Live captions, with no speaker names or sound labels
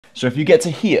So if you get to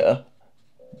here,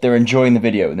 they're enjoying the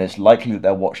video, and it's likely that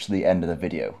they'll watch to the end of the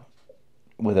video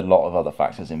with a lot of other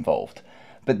factors involved.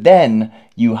 But then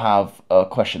you have a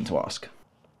question to ask.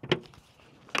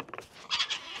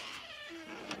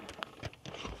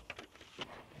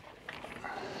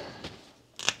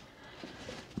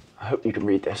 I hope you can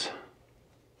read this.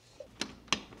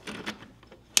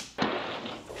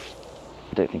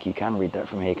 I don't think you can read that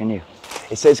from here, can you?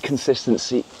 It says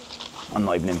consistency. I'm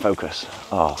not even in focus.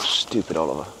 Oh, stupid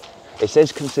Oliver. It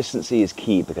says consistency is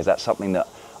key because that's something that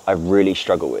I really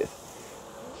struggle with.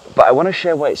 But I want to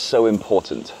share why it's so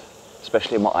important,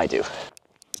 especially in what I do.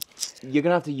 You're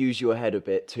going to have to use your head a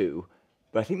bit too,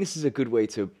 but I think this is a good way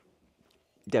to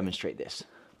demonstrate this.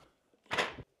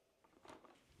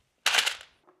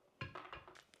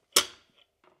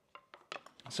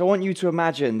 So I want you to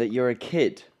imagine that you're a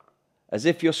kid, as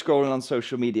if you're scrolling on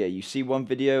social media. You see one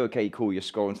video, okay, cool, you're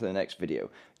scrolling to the next video.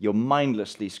 You're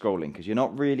mindlessly scrolling because you're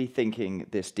not really thinking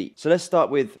this deep. So let's start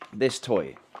with this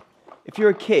toy. If you're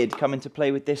a kid coming to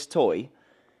play with this toy,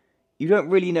 you don't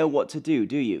really know what to do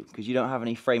you? Because you don't have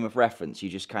any frame of reference. You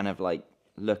just kind of like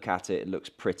look at it, it looks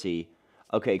pretty.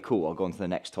 Okay, cool, I'll go on to the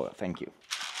next toy, thank you.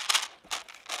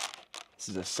 This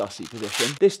is a sussy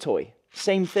position. This toy,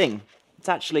 same thing. It's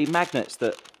actually magnets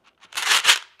that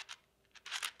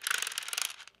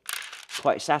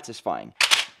quite satisfying.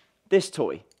 This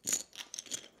toy,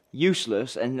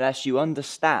 useless unless you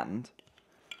understand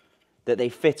that they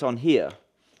fit on here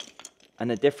and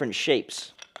the different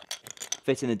shapes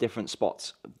fit in the different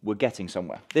spots. We're getting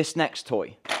somewhere. This next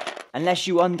toy, unless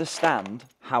you understand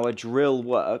how a drill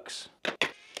works,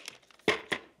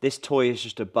 this toy is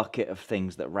just a bucket of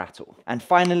things that rattle. And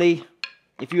finally,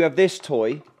 if you have this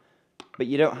toy, but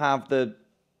you don't have the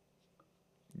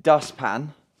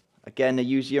dustpan, again,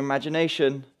 use your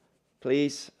imagination,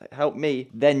 please help me,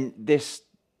 then this,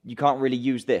 you can't really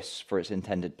use this for its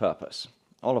intended purpose.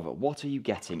 Oliver, what are you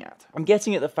getting at? I'm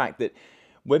getting at the fact that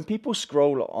when people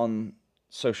scroll on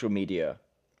social media,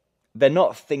 they're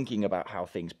not thinking about how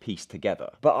things piece together.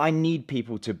 But I need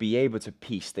people to be able to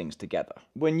piece things together.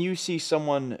 When you see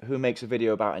someone who makes a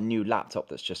video about a new laptop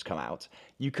that's just come out,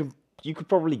 you could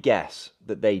probably guess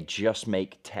that they just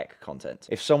make tech content.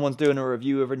 If someone's doing a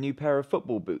review of a new pair of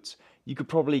football boots, you could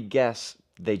probably guess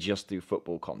they just do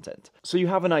football content. So you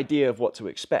have an idea of what to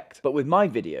expect. But with my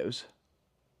videos,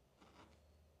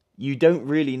 you don't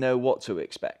really know what to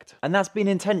expect. And that's been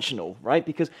intentional, right?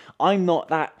 Because I'm not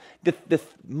that...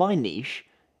 my niche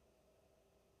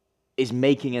is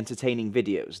making entertaining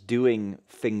videos, doing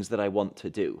things that I want to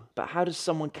do. But how does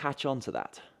someone catch on to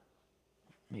that?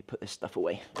 Let me put this stuff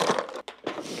away.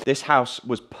 This house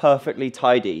was perfectly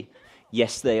tidy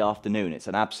yesterday afternoon. It's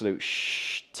an absolute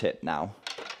tip now.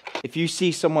 If you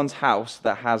see someone's house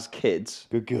that has kids,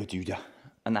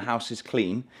 and the house is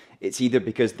clean, it's either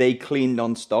because they clean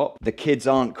non-stop, the kids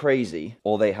aren't crazy,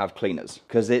 or they have cleaners.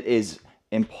 Because it is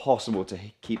impossible to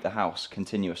keep the house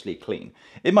continuously clean.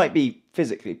 It might be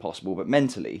physically possible, but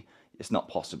mentally, it's not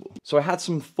possible. So I had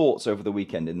some thoughts over the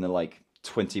weekend in the like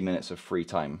 20 minutes of free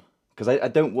time. Because I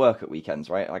don't work at weekends,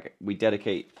 right? Like I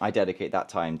dedicate that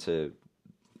time to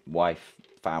wife,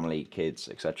 family, kids,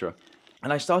 etc.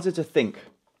 And I started to think,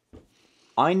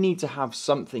 I need to have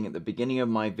something at the beginning of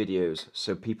my videos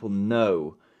so people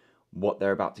know what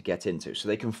they're about to get into, so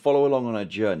they can follow along on a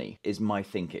journey, is my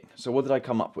thinking. So what did I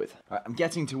come up with? Right, I'm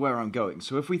getting to where I'm going.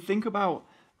 So if we think about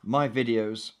my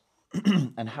videos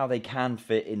and how they can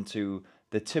fit into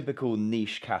the typical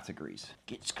niche categories.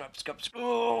 Get scrub.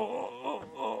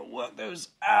 Work those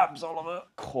abs, Oliver.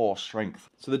 Core strength.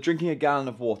 So the drinking a gallon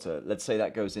of water, let's say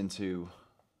that goes into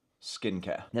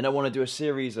skincare. Then I want to do a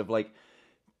series of like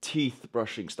teeth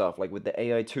brushing stuff, like with the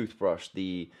AI toothbrush,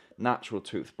 the natural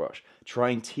toothbrush,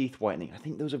 trying teeth whitening. I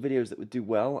think those are videos that would do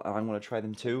well, and I want to try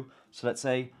them too. So let's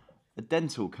say the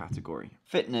dental category.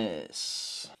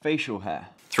 Fitness. Facial hair.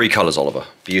 3 colours, Oliver.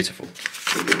 Beautiful.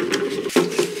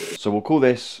 So we'll call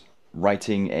this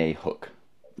writing a hook.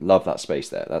 Love that space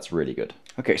there. That's really good.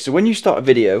 Okay, so when you start a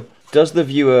video, does the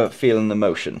viewer feel an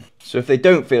emotion? So if they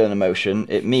don't feel an emotion,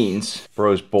 it means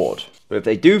bro's bored. But if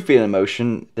they do feel an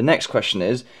emotion, the next question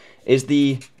is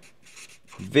the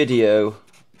video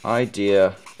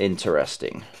idea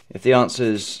interesting? If the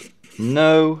answer's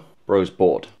no, bro's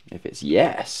bored. If it's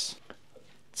yes.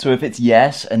 So if it's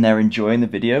yes and they're enjoying the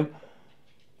video,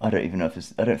 I don't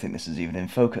think this is even in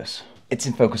focus. It's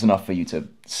in focus enough for you to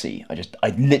see.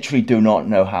 I literally do not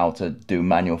know how to do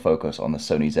manual focus on the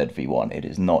Sony ZV-1. It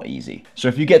is not easy. So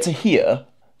if you get to here,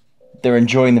 they're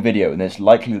enjoying the video, and it's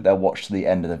likely that they'll watch to the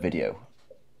end of the video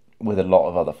with a lot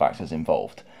of other factors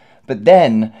involved. But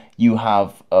then you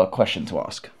have a question to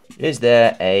ask. Is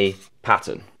there a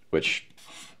pattern? which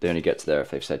they only get to there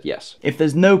if they've said yes. If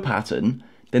there's no pattern,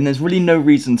 then there's really no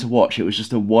reason to watch. It was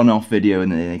just a one-off video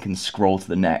and then they can scroll to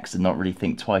the next and not really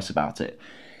think twice about it.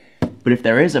 But if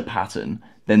there is a pattern,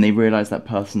 then they realise that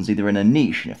person's either in a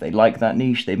niche, and if they like that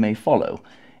niche, they may follow.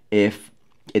 If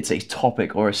it's a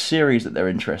topic or a series that they're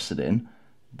interested in,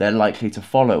 they're likely to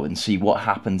follow and see what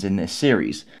happens in this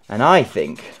series. And I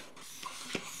think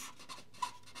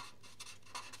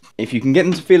if you can get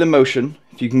them to feel emotion,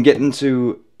 if you can get them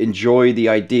to enjoy the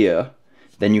idea,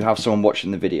 then you have someone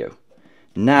watching the video.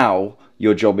 Now,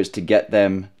 your job is to get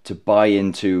them to buy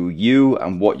into you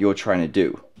and what you're trying to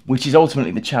do. Which is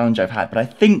ultimately the challenge I've had, but I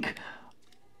think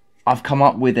I've come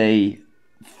up with a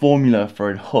formula for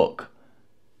a hook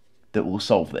that will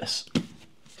solve this.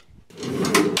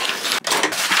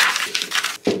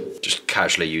 Just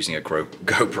casually using a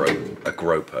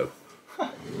GoPro.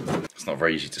 It's not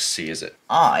very easy to see, is it?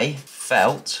 I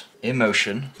felt,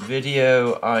 emotion,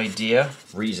 video, idea,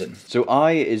 reason. So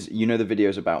I is, you know, the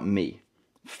video's about me.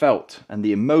 Felt, and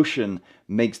the emotion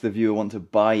makes the viewer want to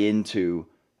buy into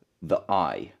the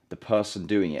I, the person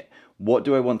doing it. What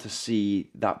do I want to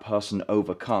see that person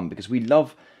overcome? Because we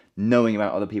love knowing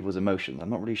about other people's emotions.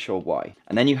 I'm not really sure why.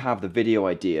 And then you have the video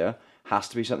idea, has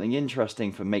to be something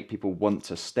interesting for make people want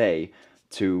to stay,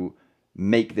 to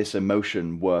make this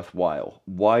emotion worthwhile.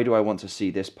 Why do I want to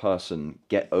see this person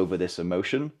get over this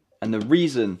emotion? And the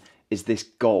reason is this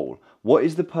goal. What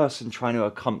is the person trying to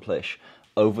accomplish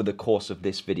over the course of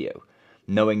this video?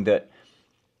 Knowing that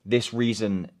this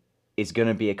reason is going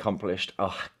to be accomplished,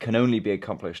 can only be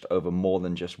accomplished over more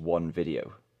than just one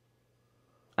video.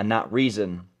 And that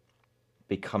reason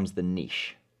becomes the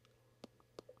niche.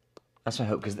 That's my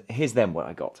hope, because here's then what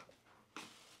I got.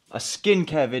 A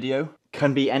skincare video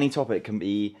can be any topic. It can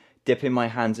be dipping my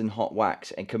hands in hot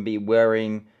wax. It can be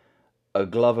wearing a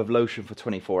glove of lotion for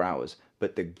 24 hours.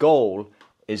 But the goal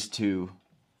is to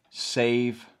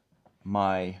save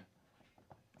my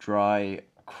dry,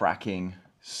 cracking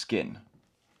skin.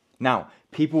 Now,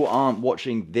 people aren't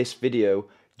watching this video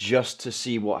just to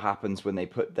see what happens when they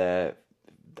put their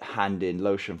hand in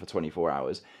lotion for 24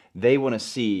 hours. They want to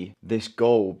see this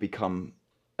goal become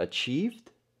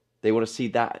achieved. They want to see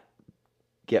that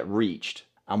get reached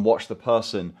and watch the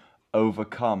person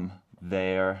overcome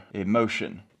their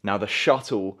emotion. Now, the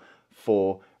shuttle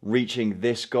for reaching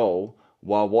this goal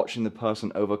while watching the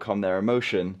person overcome their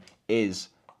emotion is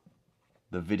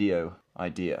the video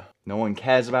idea. No one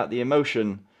cares about the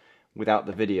emotion without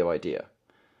the video idea.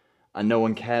 And no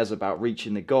one cares about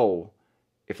reaching the goal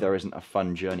if there isn't a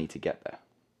fun journey to get there.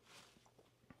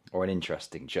 Or an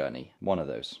interesting journey, one of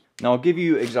those. Now I'll give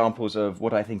you examples of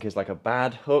what I think is like a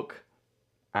bad hook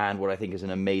and what I think is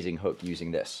an amazing hook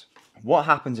using this. What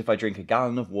happens if I drink a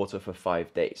gallon of water for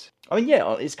 5 days? I mean,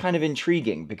 yeah, it's kind of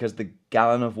intriguing because the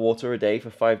gallon of water a day for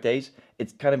 5 days,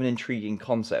 it's kind of an intriguing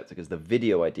concept because the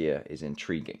video idea is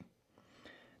intriguing.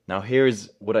 Now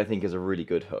here's what I think is a really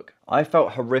good hook. I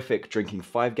felt horrific drinking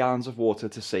 5 gallons of water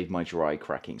to save my dry,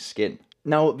 cracking skin.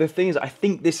 Now the thing is, I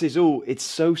think this is all, it's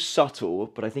so subtle,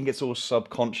 but I think it's all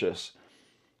subconscious.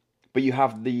 But you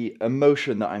have the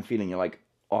emotion that I'm feeling, you're like,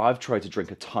 oh, I've tried to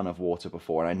drink a ton of water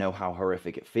before and I know how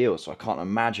horrific it feels, so I can't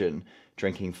imagine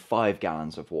drinking 5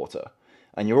 gallons of water.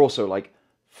 And you're also like,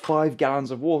 5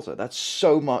 gallons of water, that's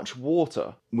so much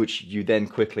water, which you then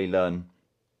quickly learn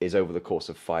is over the course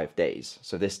of 5 days.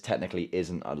 So this technically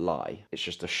isn't a lie. It's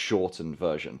just a shortened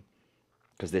version.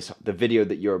 Because the video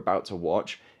that you're about to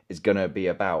watch is going to be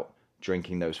about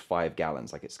drinking those 5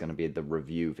 gallons. Like it's going to be the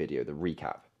review video, the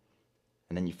recap.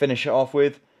 And then you finish it off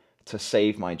with, to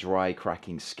save my dry,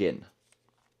 cracking skin.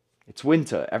 It's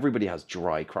winter. Everybody has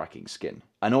dry, cracking skin.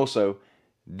 And also,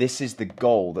 this is the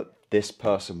goal that this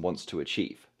person wants to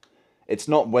achieve. It's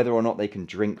not whether or not they can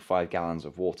drink 5 gallons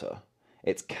of water.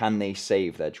 It's can they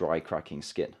save their dry, cracking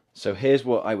skin. So here's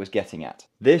what I was getting at.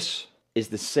 This is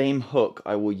the same hook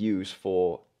I will use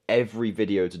for every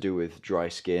video to do with dry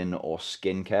skin or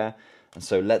skincare. And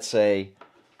so let's say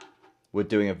we're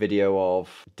doing a video of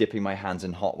dipping my hands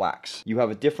in hot wax. You have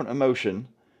a different emotion,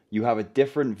 you have a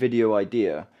different video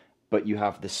idea, but you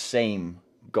have the same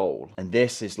goal. And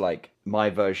this is like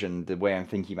my version, the way I'm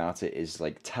thinking about it is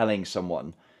like telling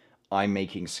someone, I'm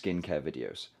making skincare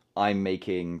videos. I'm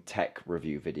making tech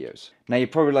review videos. Now you're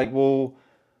probably like, well,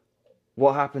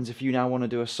 what happens if you now want to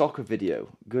do a soccer video?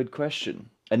 Good question.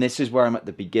 And this is where I'm at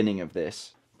the beginning of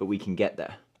this, but we can get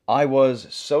there. I was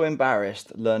so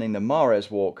embarrassed learning the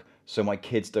Mahrez walk so my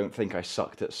kids don't think I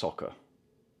sucked at soccer.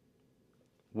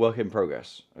 Work in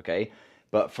progress, okay?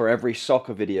 But for every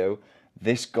soccer video,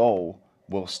 this goal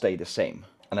will stay the same.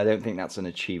 And I don't think that's an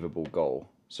achievable goal,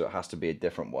 so it has to be a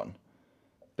different one.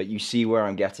 But you see where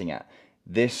I'm getting at.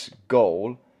 this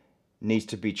goal needs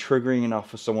to be triggering enough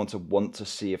for someone to want to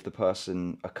see if the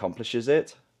person accomplishes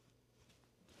it,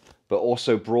 but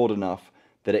also broad enough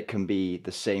that it can be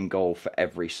the same goal for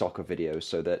every soccer video,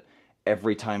 so that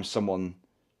every time someone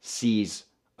sees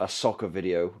a soccer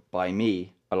video by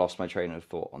me, I lost my train of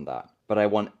thought on that, but I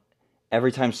want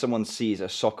every time someone sees a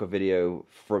soccer video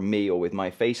from me or with my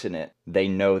face in it, they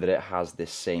know that it has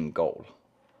this same goal.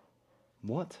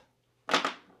 What?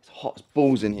 It's hot as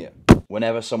balls in here.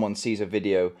 Whenever someone sees a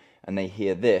video and they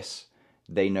hear this,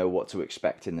 they know what to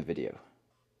expect in the video.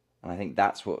 And I think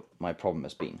that's what my problem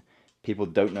has been. People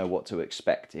don't know what to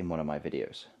expect in one of my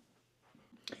videos.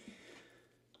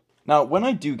 Now, when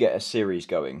I do get a series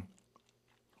going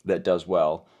that does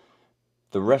well,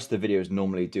 the rest of the videos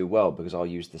normally do well because I'll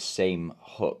use the same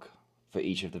hook for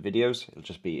each of the videos. It'll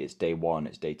just be, it's day 1,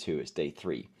 it's day 2, it's day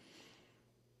 3.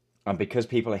 And because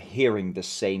people are hearing the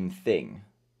same thing,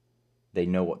 they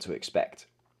know what to expect.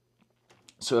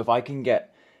 So if I can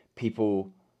get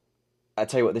people, I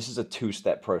tell you what, this is a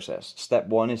 2-step process. Step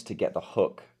 1 is to get the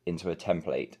hook into a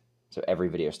template. So every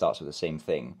video starts with the same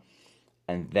thing.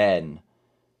 And then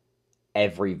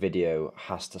every video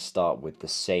has to start with the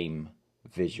same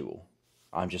visual.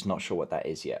 I'm just not sure what that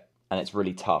is yet. And it's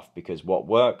really tough because what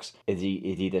works is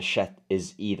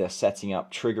either setting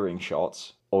up triggering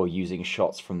shots or using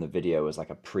shots from the video as like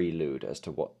a prelude as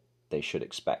to what they should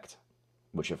expect,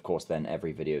 which of course then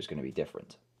every video is going to be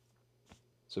different.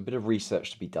 So a bit of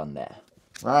research to be done there.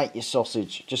 Right, your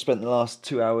sausage. Just spent the last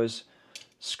 2 hours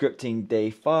scripting day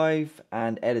 5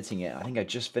 and editing it. I think I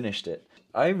just finished it.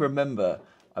 I remember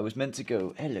I was meant to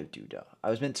go, hello Duda. I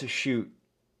was meant to shoot,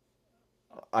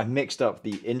 I mixed up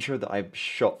the intro that I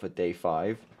shot for day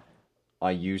 5,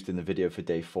 I used in the video for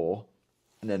day 4,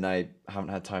 and then I haven't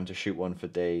had time to shoot one for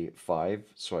day 5,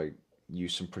 so I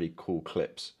used some pretty cool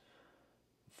clips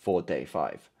for day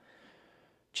 5.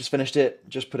 Just finished it,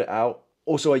 just put it out.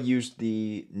 Also, I used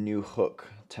the new hook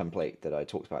template that I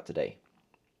talked about today.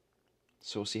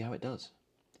 So we'll see how it does.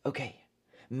 Okay,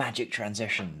 magic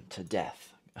transition to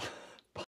death.